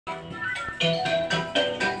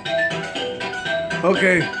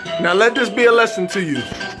Okay, now let this be a lesson to you.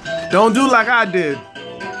 Don't do like I did.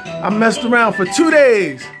 I messed around for 2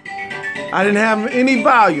 days. I didn't have any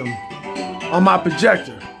volume on my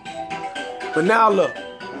projector. But now look,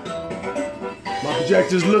 my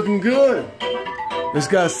projector's looking good. It's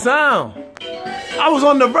got sound. I was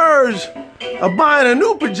on the verge of buying a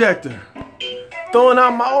new projector, throwing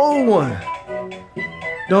out my old one.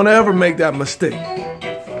 Don't ever make that mistake.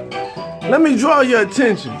 Let me draw your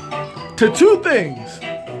attention to 2 things.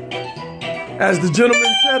 As the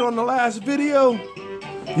gentleman said on the last video,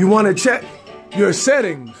 you want to check your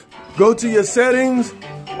settings. Go to your settings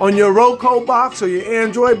on your Roku box or your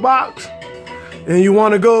Android box, and you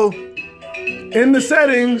want to go in the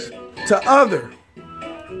settings to other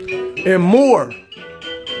and more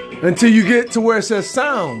until you get to where it says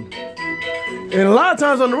sound. And a lot of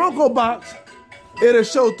times on the Roku box, it'll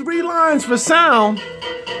show 3 lines for sound,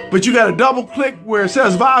 but you got to double click where it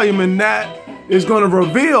says volume, and that is going to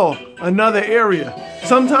reveal another area.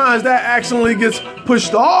 Sometimes that accidentally gets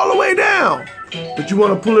pushed all the way down, but you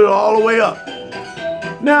want to pull it all the way up.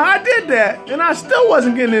 Now I did that and I still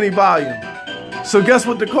wasn't getting any volume. So guess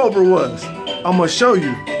what the culprit was? I'm going to show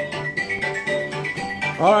you.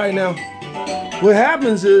 All right, now what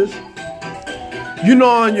happens is, you know,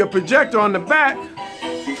 on your projector on the back,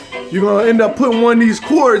 you're going to end up putting one of these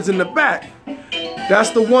cords in the back.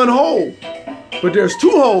 That's the one hole, but there's 2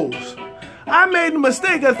 holes. I made the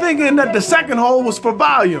mistake of thinking that the second hole was for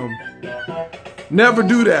volume. Never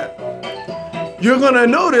do that. You're gonna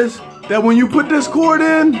notice that when you put this cord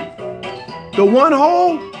in, the one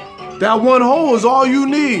hole, that one hole is all you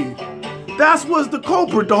need. That was the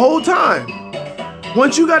culprit the whole time.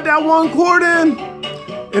 Once you got that one cord in,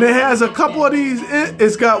 and it has a couple of these,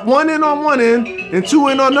 it's got 1 in on one end and 2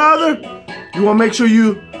 in on the other, you wanna make sure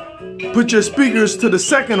you put your speakers to the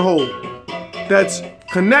second hole that's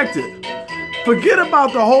connected. Forget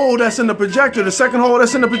about the hole that's in the projector, the second hole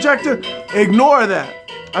that's in the projector. Ignore that.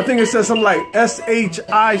 I think it says something like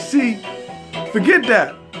SHIC. Forget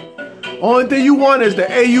that. Only thing you want is the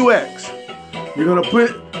AUX. You're gonna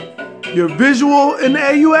put your visual in the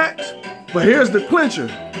AUX, but here's the clincher,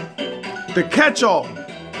 the catch-all,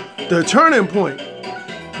 the turning point.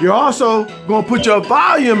 You're also gonna put your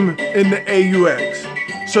volume in the AUX.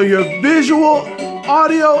 So your visual,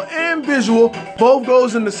 audio and visual both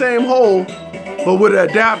goes in the same hole, but with an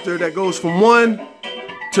adapter that goes from 1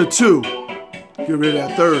 to 2. Get rid of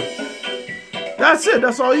that third. That's it.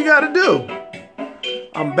 That's all you got to do.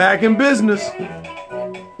 I'm back in business.